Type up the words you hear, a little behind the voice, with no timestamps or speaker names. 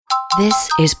This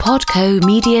is Podco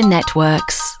Media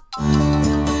Networks.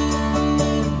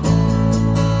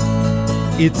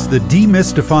 It's the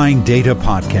Demystifying Data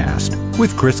Podcast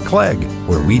with Chris Clegg,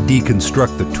 where we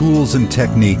deconstruct the tools and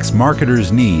techniques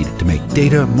marketers need to make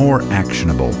data more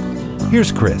actionable.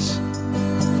 Here's Chris.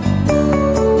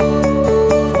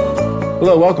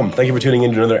 Hello, welcome. Thank you for tuning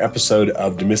in to another episode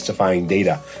of Demystifying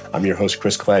Data. I'm your host,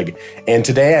 Chris Clegg, and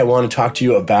today I want to talk to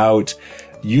you about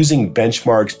using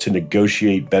benchmarks to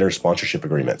negotiate better sponsorship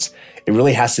agreements. It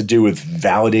really has to do with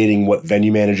validating what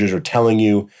venue managers are telling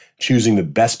you, choosing the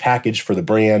best package for the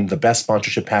brand, the best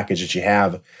sponsorship package that you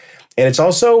have. And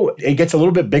it gets a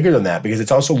little bit bigger than that because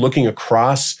it's also looking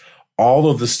across all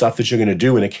of the stuff that you're going to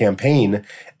do in a campaign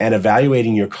and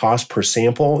evaluating your cost per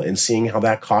sample and seeing how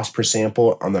that cost per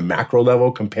sample on the macro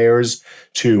level compares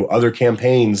to other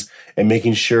campaigns and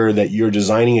making sure that you're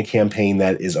designing a campaign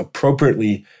that is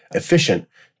appropriately efficient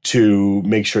to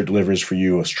make sure it delivers for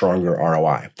you a stronger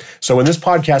ROI. So when this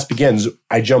podcast begins,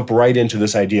 I jump right into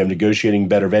this idea of negotiating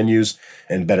better venues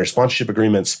and better sponsorship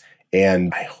agreements,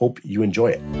 and I hope you enjoy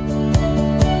it.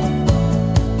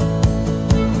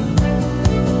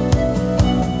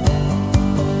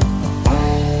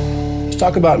 Let's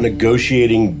talk about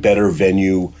negotiating better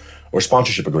venue or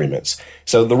sponsorship agreements.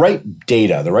 So the right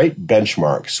data, the right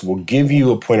benchmarks will give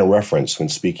you a point of reference when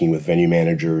speaking with venue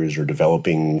managers or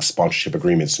developing sponsorship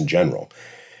agreements in general.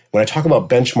 When I talk about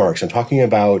benchmarks, I'm talking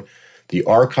about the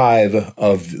archive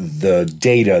of the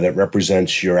data that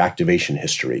represents your activation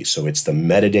history. So it's the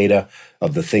metadata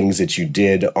of the things that you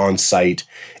did on site.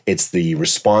 It's the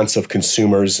response of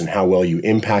consumers and how well you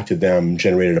impacted them,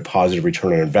 generated a positive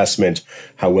return on investment,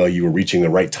 how well you were reaching the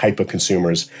right type of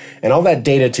consumers. And all that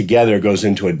data together goes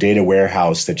into a data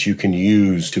warehouse that you can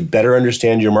use to better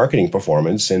understand your marketing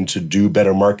performance and to do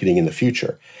better marketing in the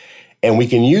future. And we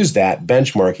can use that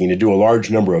benchmarking to do a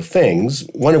large number of things,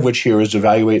 one of which here is to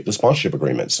evaluate the sponsorship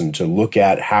agreements and to look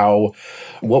at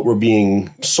what we're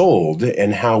being sold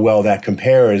and how well that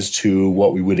compares to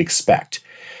what we would expect.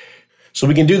 So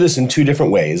we can do this in two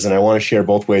different ways, and I want to share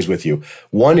both ways with you.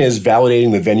 One is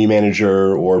validating the venue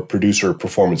manager or producer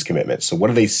performance commitment. So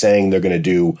what are they saying they're going to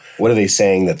do? What are they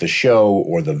saying that the show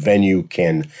or the venue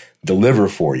can deliver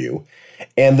for you?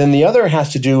 And then the other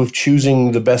has to do with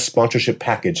choosing the best sponsorship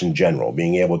package in general,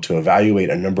 being able to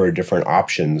evaluate a number of different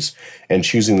options and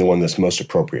choosing the one that's most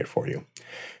appropriate for you.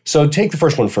 So take the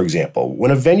first one, for example.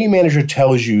 When a venue manager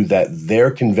tells you that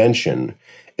their convention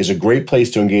is a great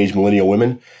place to engage millennial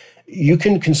women, you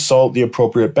can consult the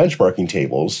appropriate benchmarking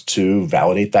tables to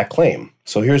validate that claim.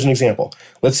 So here's an example.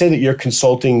 Let's say that you're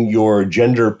consulting your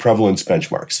gender prevalence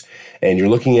benchmarks, and you're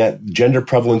looking at gender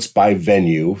prevalence by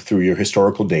venue through your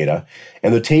historical data,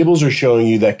 and the tables are showing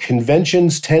you that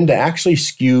conventions tend to actually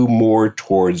skew more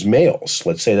towards males.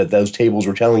 Let's say that those tables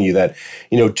were telling you that,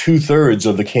 2/3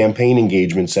 of the campaign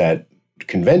engagements at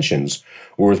conventions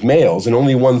were with males, and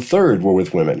only 1/3 were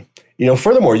with women.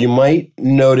 Furthermore, you might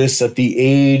notice that the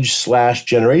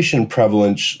age/generation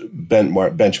prevalence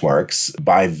benchmarks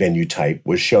by venue type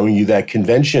was showing you that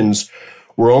conventions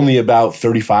were only about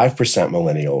 35%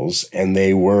 millennials, and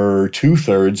they were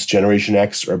 2/3 Generation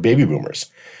X or baby boomers.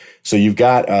 So you've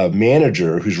got a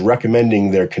manager who's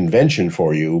recommending their convention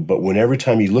for you, but every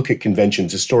time you look at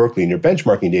conventions historically in your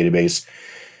benchmarking database,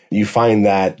 you find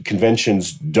that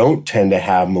conventions don't tend to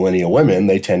have millennial women.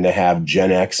 They tend to have Gen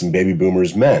X and baby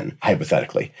boomers men,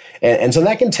 hypothetically. And so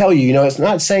that can tell you, it's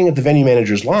not saying that the venue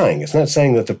manager is lying. It's not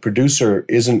saying that the producer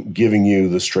isn't giving you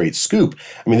the straight scoop.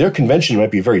 I mean, their convention might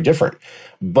be very different.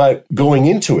 But going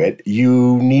into it,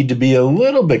 you need to be a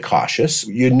little bit cautious.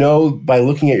 By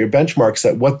looking at your benchmarks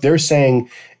that what they're saying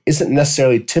isn't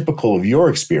necessarily typical of your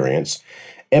experience.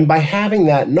 And by having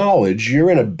that knowledge, you're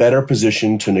in a better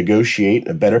position to negotiate,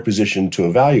 a better position to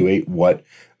evaluate what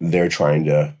they're trying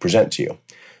to present to you.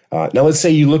 Now, let's say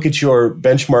you look at your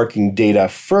benchmarking data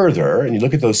further and you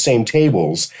look at those same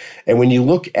tables. And when you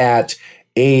look at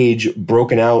age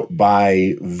broken out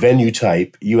by venue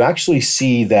type, you actually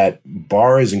see that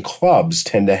bars and clubs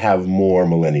tend to have more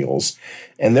millennials.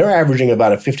 And they're averaging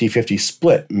about a 50-50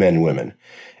 split, men and women.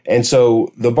 And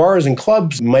so the bars and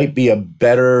clubs might be a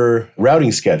better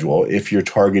routing schedule if your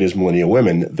target is millennial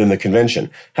women than the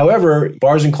convention. However,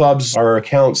 bars and clubs are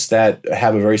accounts that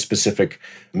have a very specific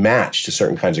match to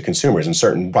certain kinds of consumers and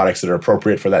certain products that are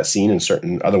appropriate for that scene and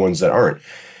certain other ones that aren't.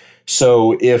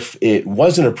 So if it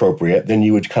wasn't appropriate, then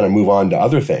you would kind of move on to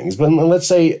other things. But let's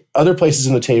say other places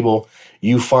in the table,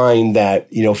 you find that,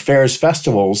 fairs,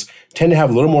 festivals tend to have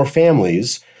a little more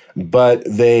families, but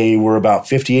they were about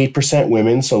 58%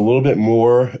 women, so a little bit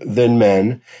more than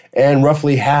men, and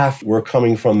roughly half were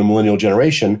coming from the millennial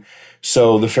generation.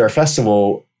 So the Fair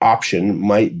Festival option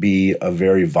might be a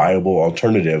very viable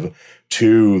alternative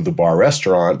to the bar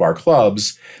restaurant, bar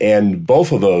clubs, and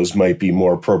both of those might be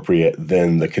more appropriate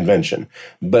than the convention.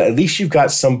 But at least you've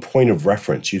got some point of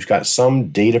reference. You've got some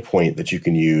data point that you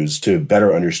can use to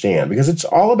better understand, because it's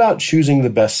all about choosing the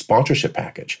best sponsorship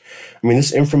package. I mean,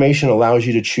 this information allows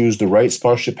you to choose the right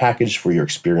sponsorship package for your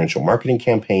experiential marketing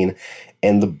campaign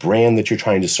and the brand that you're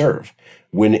trying to serve.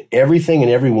 When everything and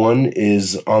everyone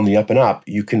is on the up and up,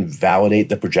 you can validate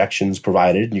the projections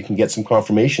provided, and you can get some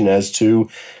confirmation as to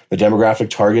the demographic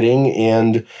targeting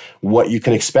and what you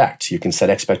can expect. You can set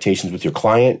expectations with your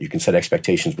client, you can set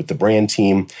expectations with the brand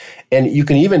team, and you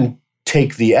can even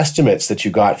take the estimates that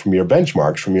you got from your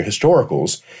benchmarks, from your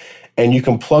historicals, and you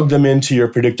can plug them into your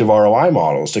predictive ROI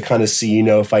models to kind of see,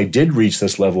 if I did reach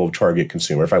this level of target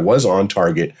consumer, if I was on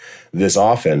target this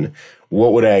often,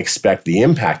 what would I expect the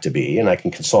impact to be? And I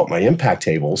can consult my impact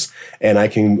tables, and I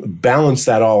can balance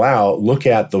that all out, look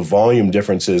at the volume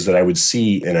differences that I would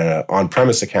see in an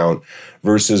on-premise account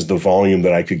versus the volume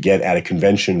that I could get at a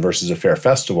convention versus a fair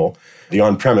festival. The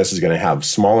on-premise is going to have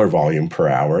smaller volume per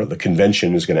hour. The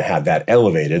convention is going to have that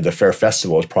elevated. The fair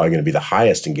festival is probably going to be the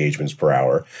highest engagements per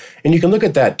hour. And you can look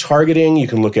at that targeting. You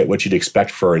can look at what you'd expect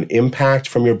for an impact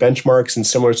from your benchmarks in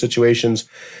similar situations.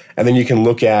 And then you can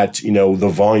look at,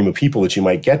 the volume of people that you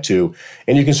might get to.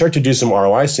 And you can start to do some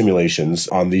ROI simulations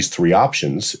on these three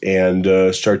options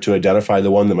and start to identify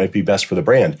the one that might be best for the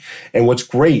brand. And what's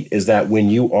great is that when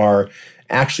you are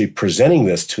actually presenting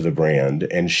this to the brand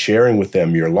and sharing with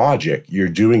them your logic, you're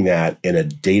doing that in a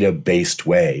data-based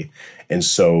way. And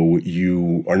so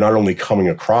you are not only coming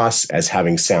across as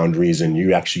having sound reason,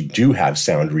 you actually do have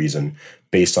sound reason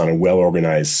based on a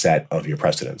well-organized set of your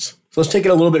precedents. So let's take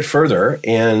it a little bit further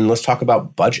and let's talk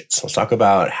about budgets. Let's talk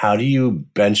about how do you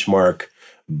benchmark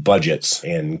budgets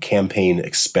and campaign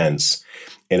expense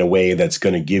in a way that's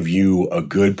going to give you a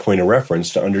good point of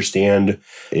reference to understand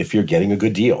if you're getting a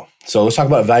good deal. So let's talk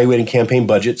about evaluating campaign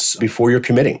budgets before you're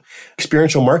committing.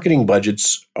 Experiential marketing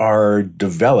budgets are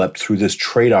developed through this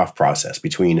trade-off process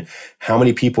between how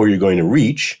many people you're going to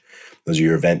reach, those are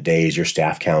your event days, your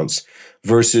staff counts,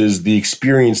 versus the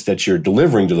experience that you're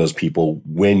delivering to those people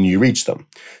when you reach them.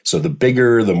 So the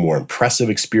bigger, the more impressive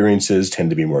experiences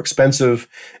tend to be more expensive.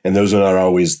 And those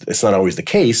are it's not always the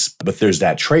case, but there's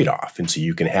that trade-off. And so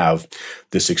you can have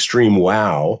this extreme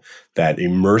wow that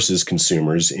immerses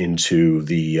consumers into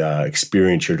the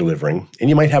experience you're delivering. And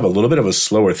you might have a little bit of a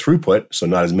slower throughput, so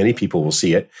not as many people will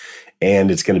see it,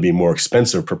 and it's going to be more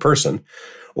expensive per person.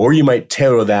 Or you might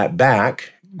tailor that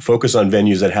back, focus on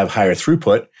venues that have higher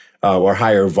throughput, or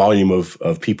higher volume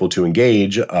of people to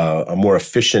engage, a more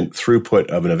efficient throughput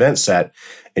of an event set,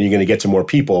 and you're going to get to more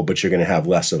people, but you're going to have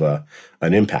less of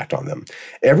an impact on them.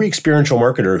 Every experiential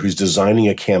marketer who's designing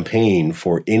a campaign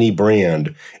for any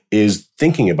brand is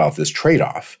thinking about this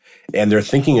trade-off, and they're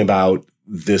thinking about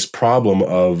this problem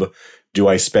of, do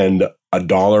I spend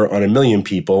 $1 on 1 million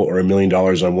people or $1 million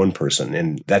on one person?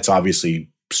 And that's obviously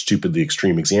stupidly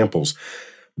extreme examples.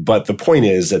 But the point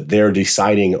is that they're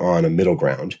deciding on a middle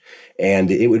ground. And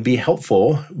it would be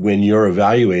helpful when you're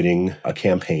evaluating a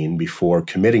campaign before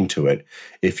committing to it,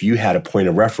 if you had a point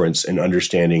of reference in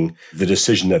understanding the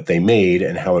decision that they made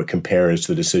and how it compares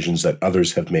to the decisions that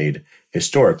others have made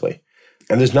historically.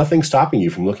 And there's nothing stopping you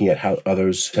from looking at how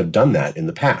others have done that in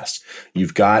the past.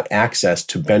 You've got access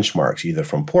to benchmarks, either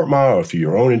from Portma or through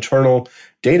your own internal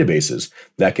databases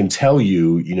that can tell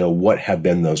you, what have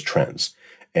been those trends.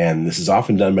 And this is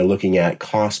often done by looking at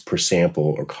cost per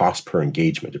sample or cost per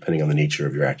engagement, depending on the nature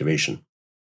of your activation.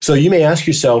 So you may ask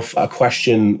yourself a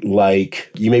question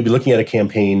like, you may be looking at a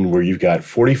campaign where you've got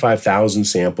 45,000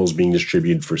 samples being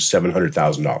distributed for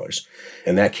 $700,000.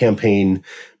 And that campaign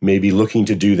may be looking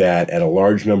to do that at a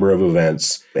large number of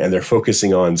events, and they're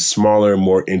focusing on smaller,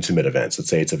 more intimate events. Let's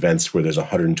say it's events where there's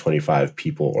 125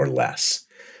 people or less.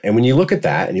 And when you look at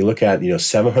that and you look at,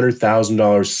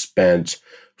 $700,000 spent,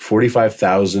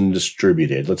 45,000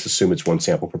 distributed, let's assume it's one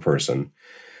sample per person,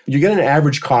 you get an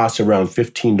average cost around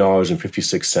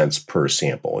 $15.56 per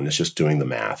sample. And it's just doing the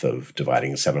math of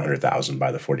dividing 700,000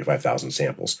 by the 45,000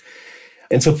 samples.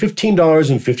 And so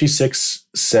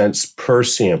 $15.56 per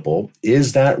sample,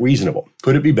 is that reasonable?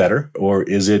 Could it be better, or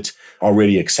is it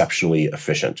already exceptionally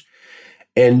efficient?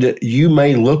 And you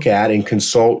may look at and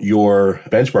consult your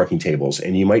benchmarking tables,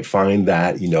 and you might find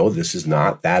that, this is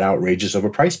not that outrageous of a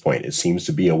price point. It seems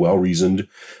to be a well-reasoned,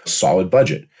 solid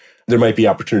budget. There might be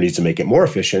opportunities to make it more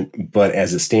efficient, but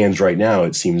as it stands right now,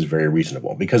 it seems very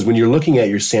reasonable. Because when you're looking at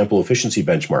your sample efficiency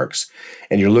benchmarks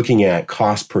and you're looking at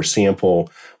cost per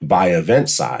sample by event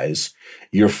size,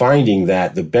 you're finding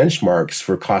that the benchmarks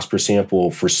for cost per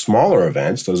sample for smaller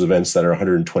events, those events that are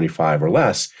 125 or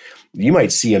less, you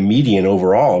might see a median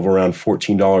overall of around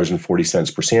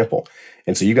 $14.40 per sample.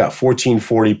 And so you got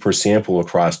 $14.40 per sample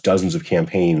across dozens of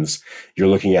campaigns. You're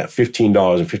looking at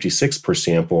 $15.56 per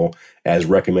sample as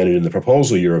recommended in the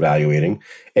proposal you're evaluating.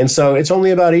 And so it's only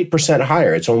about 8%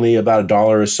 higher. It's only about $1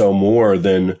 or so more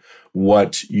than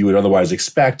what you would otherwise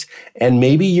expect. And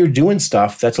maybe you're doing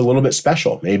stuff that's a little bit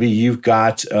special. Maybe you've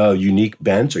got a unique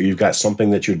bent, or you've got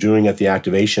something that you're doing at the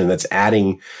activation that's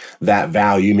adding that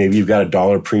value. Maybe you've got a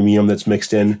dollar premium that's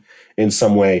mixed in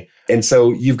some way. And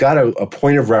so you've got a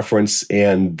point of reference,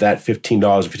 and that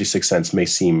 $15.56 may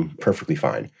seem perfectly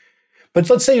fine. But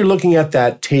let's say you're looking at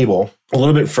that table a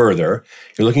little bit further.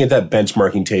 You're looking at that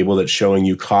benchmarking table that's showing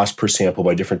you cost per sample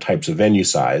by different types of venue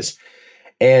size.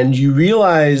 And you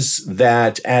realize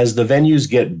that as the venues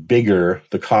get bigger,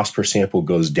 the cost per sample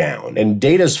goes down. And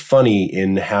data's funny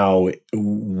in how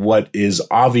what is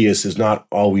obvious is not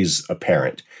always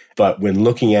apparent. But when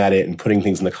looking at it and putting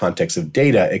things in the context of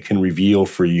data, it can reveal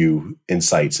for you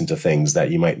insights into things that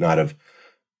you might not have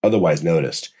otherwise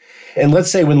noticed. And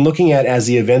let's say when looking at as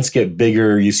the events get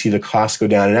bigger, you see the costs go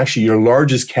down. And actually your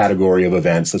largest category of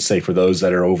events, let's say for those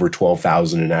that are over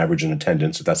 12,000 in average in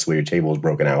attendance, if that's the way your table is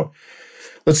broken out,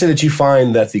 let's say that you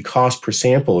find that the cost per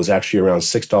sample is actually around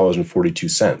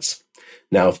 $6.42.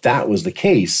 Now, if that was the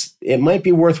case, it might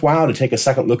be worthwhile to take a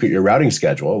second look at your routing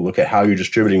schedule, look at how you're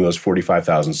distributing those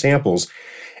 45,000 samples,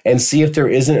 and see if there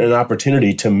isn't an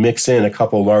opportunity to mix in a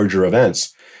couple larger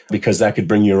events, because that could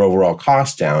bring your overall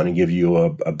cost down and give you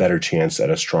a better chance at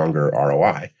a stronger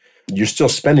ROI. You're still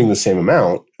spending the same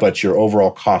amount, but your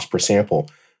overall cost per sample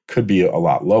could be a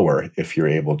lot lower if you're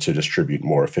able to distribute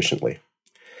more efficiently.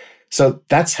 So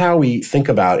that's how we think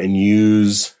about and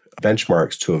use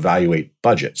benchmarks to evaluate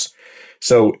budgets.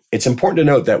 So it's important to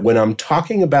note that when I'm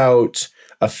talking about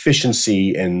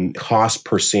efficiency and cost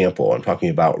per sample, I'm talking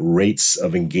about rates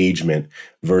of engagement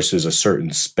versus a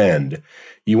certain spend.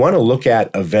 You want to look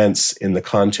at events in the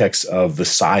context of the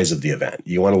size of the event.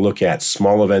 You want to look at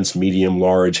small events, medium,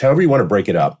 large, however you want to break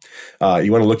it up.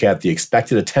 You want to look at the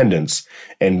expected attendance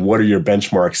and what are your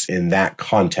benchmarks in that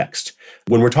context.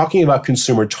 When we're talking about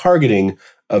consumer targeting,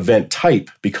 event type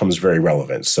becomes very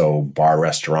relevant. So bar,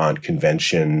 restaurant,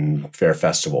 convention, fair,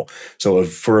 festival. So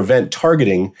for event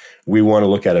targeting, we want to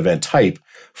look at event type.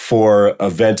 For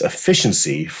event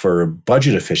efficiency, for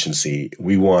budget efficiency,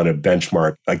 we want to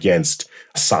benchmark against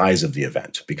size of the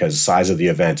event, because size of the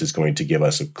event is going to give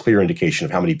us a clear indication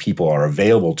of how many people are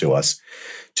available to us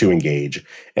to engage.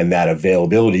 And that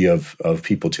availability of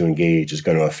people to engage is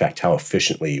going to affect how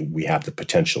efficiently we have the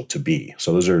potential to be.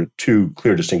 So those are two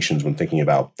clear distinctions when thinking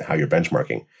about how you're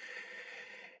benchmarking.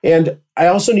 And I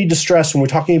also need to stress when we're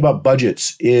talking about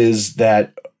budgets is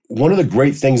that one of the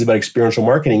great things about experiential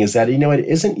marketing is that, it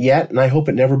isn't yet, and I hope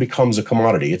it never becomes a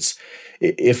commodity.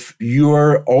 If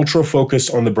you're ultra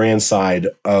focused on the brand side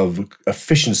of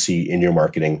efficiency in your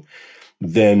marketing,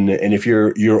 then, and if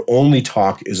your only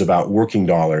talk is about working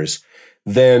dollars,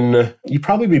 then you'd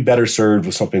probably be better served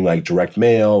with something like direct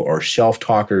mail or shelf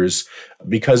talkers,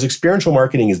 because experiential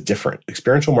marketing is different.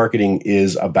 Experiential marketing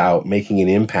is about making an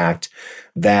impact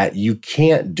that you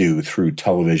can't do through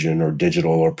television or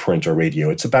digital or print or radio.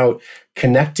 It's about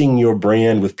connecting your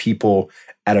brand with people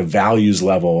at a values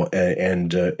level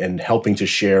and helping to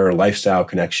share lifestyle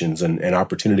connections and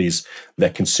opportunities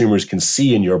that consumers can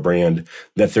see in your brand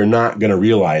that they're not going to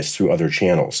realize through other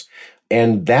channels.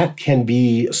 And that can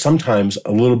be sometimes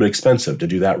a little bit expensive to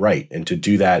do that right and to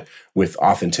do that with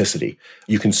authenticity.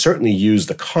 You can certainly use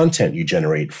the content you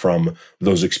generate from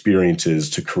those experiences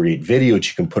to create video that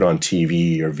you can put on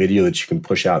TV or video that you can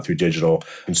push out through digital,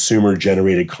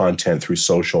 consumer-generated content through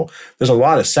social. There's a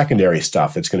lot of secondary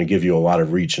stuff that's going to give you a lot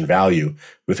of reach and value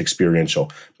with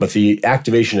experiential. But the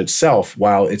activation itself,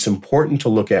 while it's important to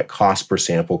look at cost per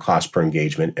sample, cost per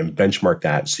engagement, and benchmark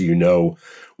that so you know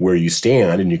where you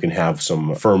stand and you can have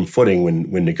some firm footing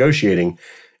when negotiating.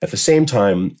 At the same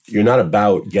time, you're not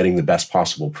about getting the best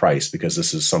possible price, because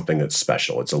this is something that's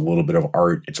special. It's a little bit of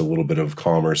art, it's a little bit of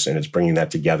commerce, and it's bringing that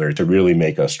together to really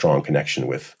make a strong connection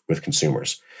with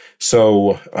consumers.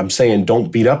 So I'm saying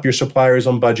don't beat up your suppliers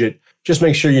on budget. Just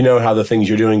make sure you know how the things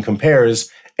you're doing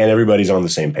compares and everybody's on the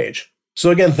same page. So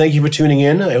again, thank you for tuning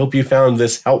in. I hope you found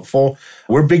this helpful.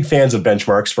 We're big fans of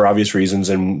benchmarks for obvious reasons,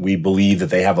 and we believe that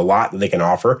they have a lot that they can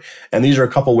offer. And these are a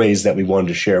couple ways that we wanted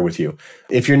to share with you.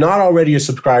 If you're not already a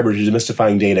subscriber to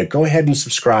Demystifying Data, go ahead and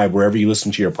subscribe wherever you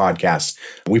listen to your podcasts.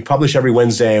 We publish every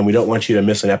Wednesday, and we don't want you to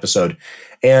miss an episode.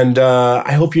 And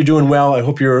I hope you're doing well. I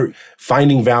hope you're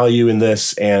finding value in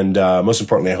this. And most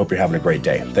importantly, I hope you're having a great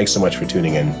day. Thanks so much for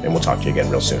tuning in, and we'll talk to you again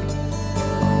real soon.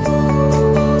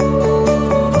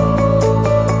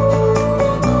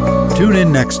 Tune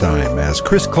in next time as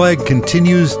Chris Clegg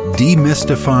continues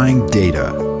demystifying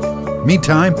data.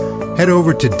 Meantime, head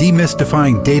over to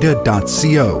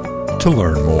demystifyingdata.co to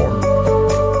learn more.